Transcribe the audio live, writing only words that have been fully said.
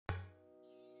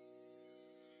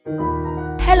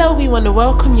Hello, we want to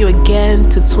welcome you again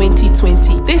to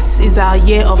 2020. This is our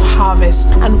year of harvest,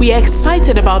 and we are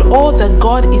excited about all that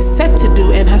God is set to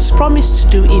do and has promised to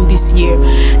do in this year.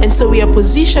 And so we are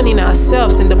positioning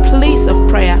ourselves in the place of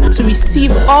prayer to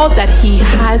receive all that He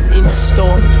has in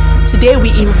store. Today, we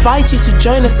invite you to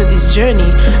join us in this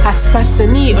journey as Pastor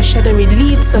Nee Oshademi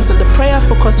leads us in the prayer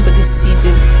focus for this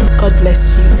season. God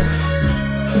bless you.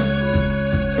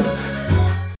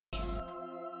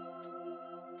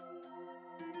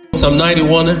 Psalm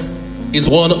 91 is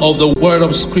one of the word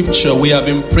of scripture we have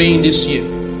been praying this year.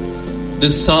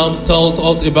 This psalm tells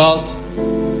us about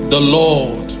the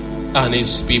Lord and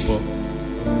His people.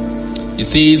 It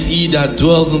says, "He that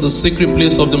dwells in the secret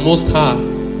place of the Most High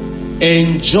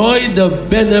enjoy the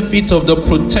benefit of the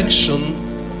protection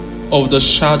of the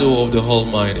shadow of the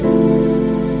Almighty."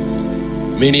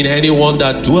 Meaning anyone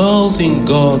that dwells in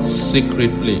God's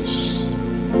secret place.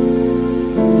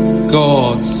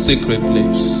 God's secret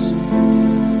place.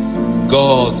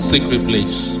 God's secret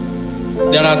place.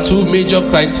 There are two major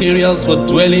criteria for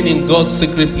dwelling in God's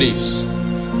secret place.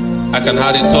 I can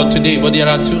add a third today, but there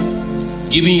are two.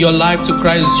 Giving your life to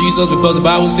Christ Jesus, because the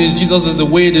Bible says Jesus is the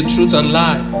way, the truth, and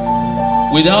life.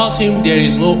 Without Him, there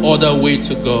is no other way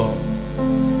to God.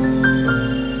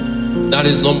 That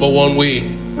is number one way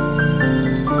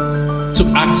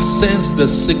to access the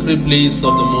secret place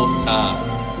of the Most High.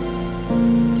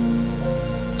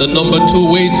 The number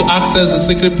two way to access the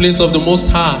secret place of the Most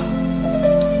High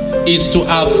is to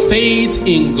have faith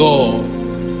in God.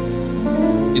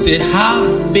 He said, have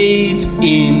faith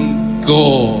in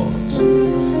God.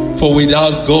 For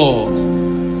without God,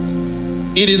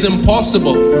 it is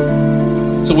impossible.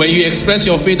 So when you express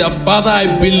your faith that, Father, I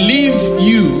believe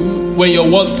you, when your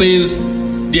word says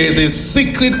there is a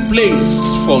secret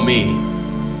place for me.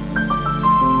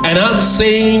 And I'm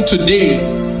saying today,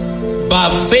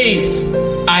 by faith,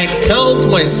 I count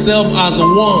myself as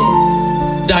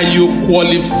one that you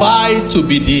qualify to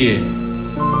be there.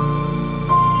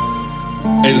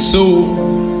 And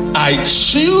so I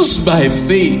choose by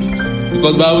faith,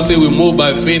 because the Bible says we move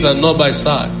by faith and not by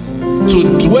sight, to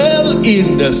dwell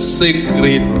in the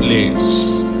sacred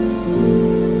place.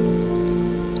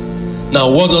 Now,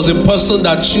 what does a person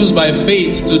that chooses by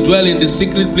faith to dwell in the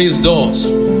secret place does?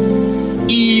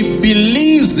 He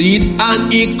believes it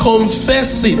and he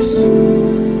confesses it.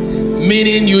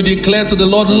 Meaning you declare to the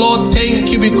Lord, Lord,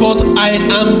 thank you because I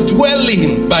am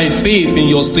dwelling by faith in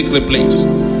your secret place.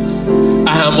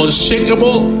 I am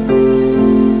unshakable.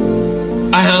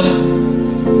 I am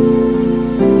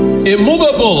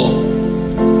immovable.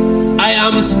 I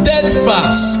am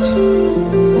steadfast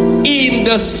in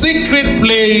the secret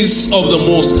place of the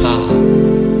Most High.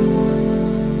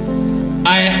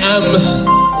 I am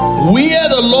where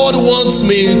the Lord wants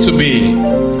me to be.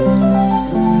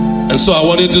 And so I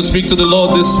wanted to speak to the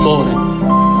Lord this morning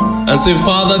and say,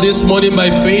 Father, this morning by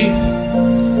faith,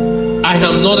 I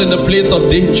am not in the place of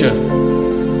danger.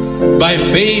 By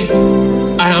faith,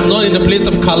 I am not in the place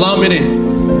of calamity.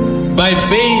 By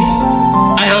faith,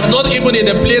 I am not even in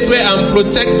the place where I'm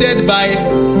protected by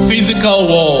physical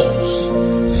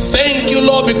walls. Thank you,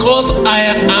 Lord, because I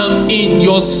am in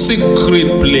your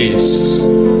secret place.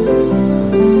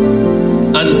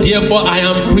 And therefore I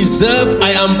am preserved,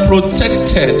 I am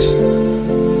protected.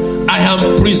 I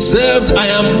am preserved, I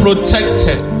am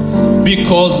protected.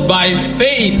 Because by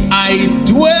faith I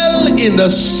dwell in the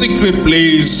secret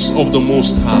place of the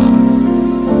Most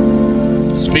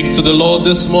High. Speak to the Lord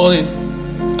this morning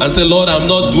and say, Lord, I'm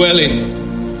not dwelling.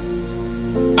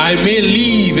 I may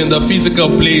live in the physical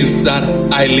place that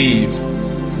I live.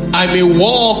 I may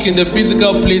walk in the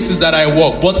physical places that I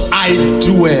walk, but I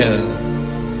dwell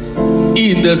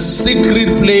in the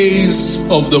secret place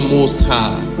of the Most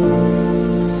High.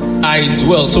 I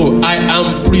dwell. So I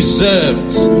am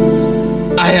preserved.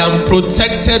 I am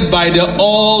protected by the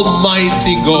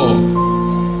Almighty God.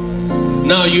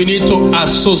 Now you need to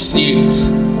associate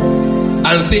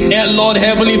and say, hey, Lord,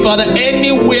 Heavenly Father,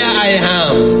 anywhere I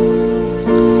am,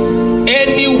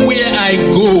 anywhere I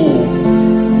go,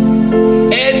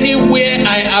 anywhere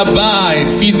I abide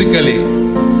physically,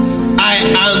 I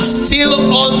am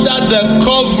still under the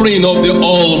covering of the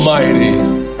Almighty.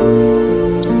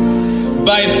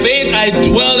 By faith I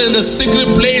dwell in the secret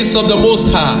place of the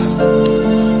Most High.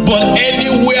 But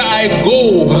anywhere I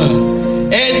go,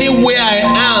 anywhere I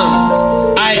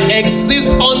am, I exist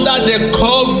under the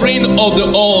covering of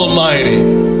the Almighty.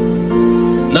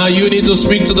 Now you need to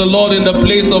speak to the Lord in the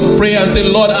place of prayer and say,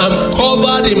 Lord, I'm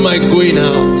covered in my going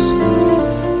out.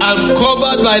 I'm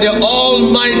covered by the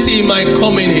Almighty in my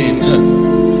coming in.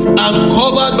 I'm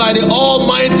covered by the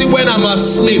Almighty when I'm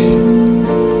asleep.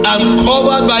 I'm covered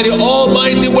covered by the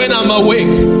Almighty when I'm awake.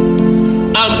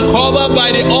 I'm covered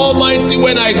by the Almighty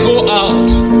when I go out.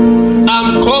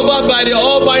 I'm covered by the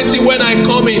Almighty when I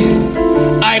come in.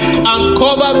 I'm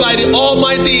covered by the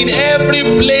Almighty in every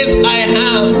place I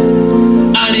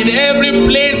am, and in every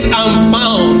place I'm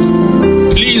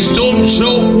found. Please don't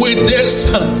joke with this.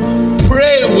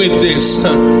 Pray with this.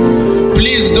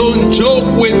 Please don't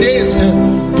joke with this.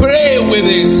 Pray with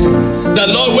this. The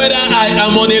Lord, whether I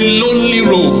am on a lonely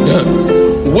road,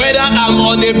 whether I'm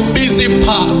on a busy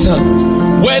path,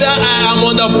 whether I am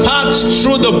on the path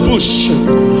through the bush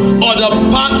or the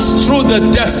path through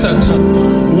the desert,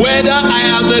 whether I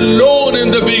am alone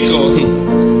in the vehicle,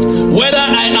 whether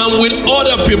I am with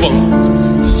other people,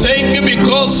 thank you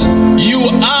because you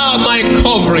are my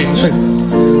covering.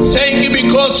 Thank you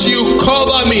because you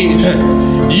cover me,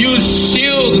 you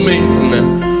shield me.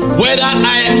 Whether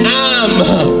I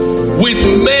am with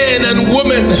men and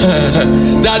women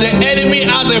that the enemy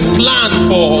has a plan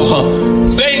for,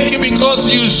 thank you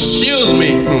because you shield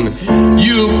me,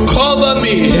 you cover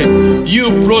me, you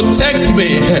protect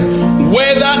me.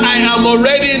 Whether I am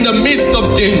already in the midst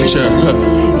of danger,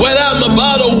 whether I'm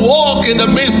about to walk in the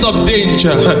midst of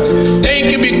danger,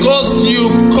 thank you because you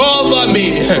cover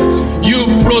me, you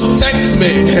protect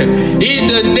me in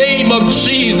the name of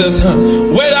Jesus.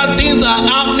 Whether things are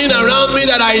happening around me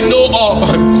that I know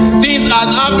of, things are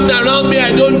happening around me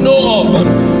I don't know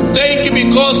of, thank you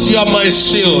because you are my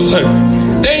shield.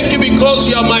 Thank you because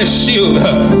you are my shield.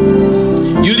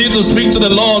 You need to speak to the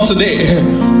Lord today.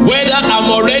 Whether I'm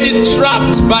already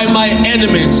trapped by my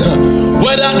enemies,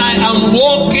 whether I am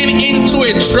walking into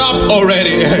a trap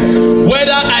already,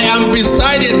 whether I am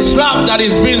beside a trap that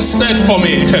is being set for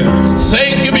me,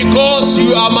 thank you because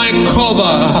you are my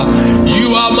cover,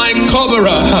 you are my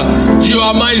coverer, you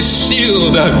are my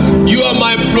shield, you are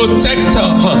my protector.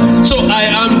 So I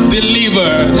am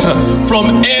delivered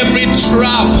from every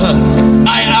trap.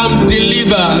 I am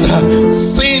delivered.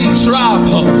 Sin trap,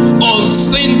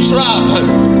 unseen trap,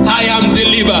 I am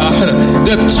delivered.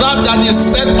 The trap that is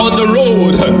set on the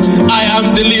road, I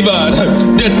am delivered.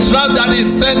 The trap that is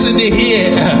set in the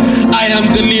air, I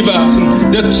am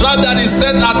delivered. The trap that is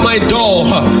set at my door,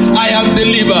 I am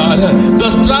delivered. The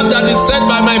trap that is set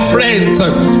by my friends,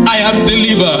 I am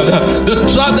delivered. The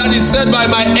trap that is set by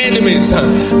my enemies,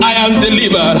 I am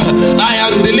delivered. I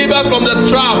am delivered from the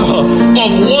trap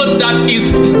of one that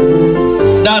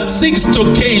seeks to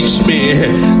cage me,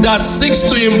 that seeks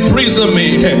to imprison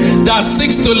me, that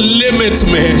seeks to limit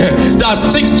me, that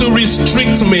seeks to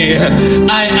restrict me.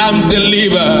 I am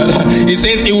delivered. He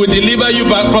says he will deliver you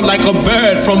back from like a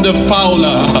bird from the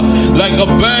fowler, like a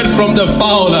bird from the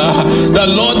fowler. The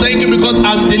Lord, thank you because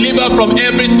I'm delivered from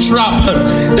every trap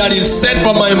that is set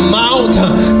for my mouth,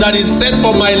 that is set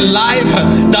for my life,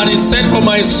 that is set for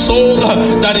my soul,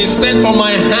 that is set for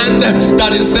my hand,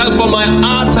 that is set for my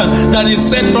heart, that is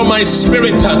set from my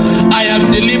spirit. I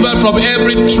am delivered from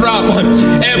every trap,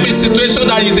 every situation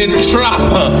that is a trap,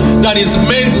 that is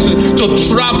meant to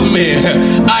trap me.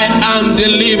 I am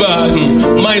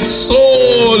delivered. My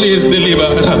soul is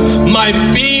delivered. My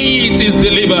feet is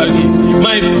delivered.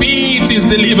 My feet is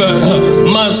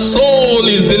delivered. My soul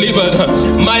is delivered.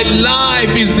 My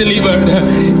life is delivered.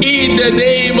 In the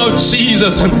name of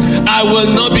Jesus, I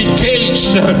will not be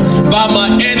caged by my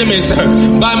enemies,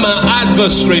 by my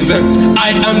adversaries.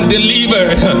 I am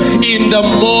delivered in the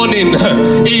morning,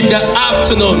 in the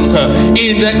afternoon,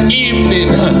 in the evening,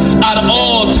 at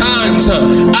all times.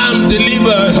 I'm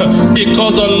delivered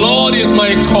because the Lord is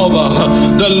my cover.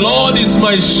 The Lord is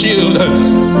my shield.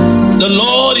 The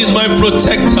Lord is my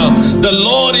protector. The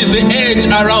Lord is the edge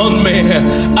around me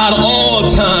at all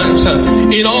times.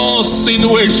 In all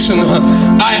situations,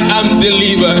 I am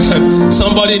delivered.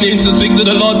 Somebody needs to speak to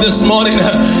the Lord this morning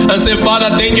and say, Father,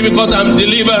 thank you because I'm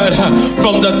delivered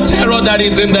from the terror that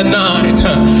is in the night.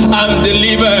 I'm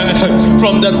delivered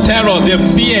from the terror, the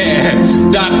fear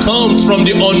that comes from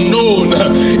the unknown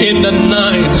in the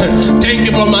night. Thank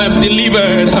you for my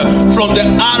delivered from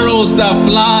the arrows that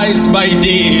flies by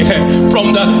day,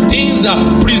 from the things that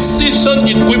precision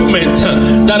equipment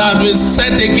that have been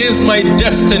set against my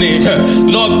destiny.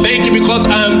 Lord, thank you because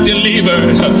I am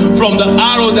delivered from the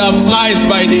arrow that flies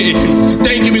by day.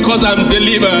 Thank you because I'm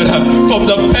delivered from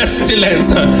the pestilence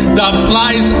that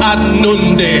flies at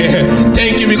noonday.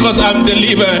 Thank you because I'm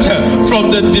delivered from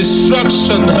the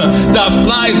destruction that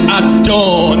flies at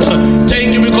dawn.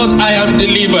 Thank you because I am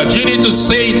delivered. You need to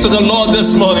say to the Lord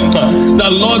this morning, the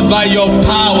Lord, by your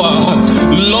power,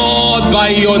 Lord, Lord, by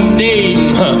your name,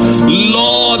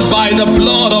 Lord, by the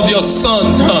blood of your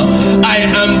Son, I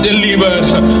am delivered.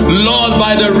 Lord,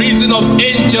 by the reason of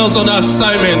angels on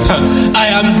assignment, I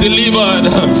am delivered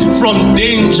from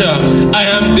danger. I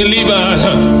am delivered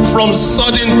from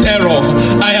sudden terror.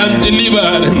 I am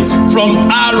delivered from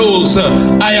arrows.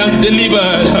 I am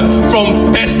delivered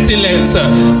from pestilence.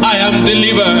 I am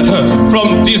delivered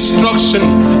from destruction.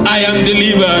 I am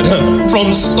delivered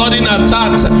from sudden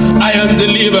attacks. I am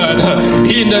delivered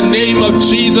in the name of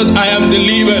Jesus. I am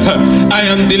delivered. I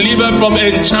am delivered from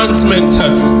enchantment.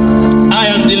 I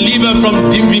am delivered from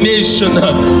divination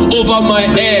over my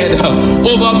head,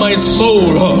 over my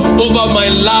soul, over my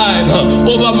life,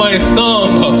 over my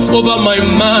tongue, over my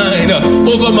mind,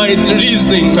 over my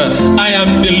reasoning. I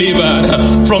am delivered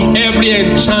from every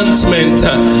enchantment.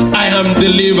 I am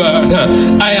delivered.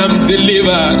 I am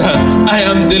delivered. I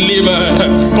am delivered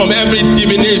from every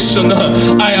divination.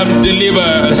 I am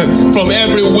delivered from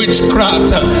every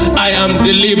witchcraft. I am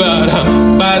delivered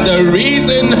by the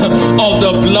reason of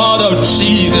the blood of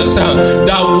Jesus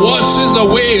that washes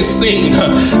away sin.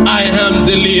 I am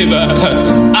delivered.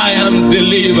 I am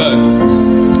delivered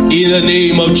in the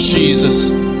name of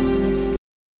Jesus.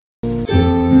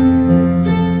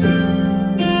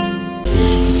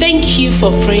 Thank you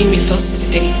for praying with us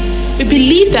today. We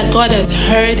believe that God has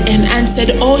heard and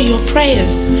answered all your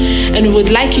prayers, and we would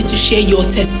like you to share your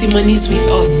testimonies with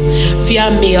us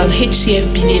via mail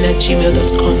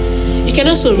hcfbenin@gmail.com. You can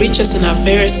also reach us on our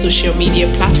various social media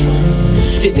platforms.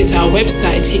 Visit our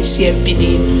website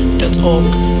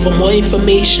hcfbenin.org for more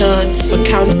information, for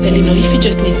counseling, or if you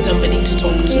just need somebody to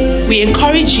talk to. We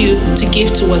encourage you to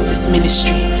give towards this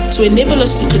ministry to enable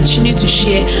us to continue to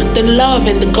share the love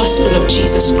and the gospel of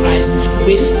Jesus Christ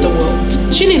with the world.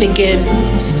 Tune in again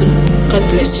soon. God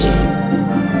bless you.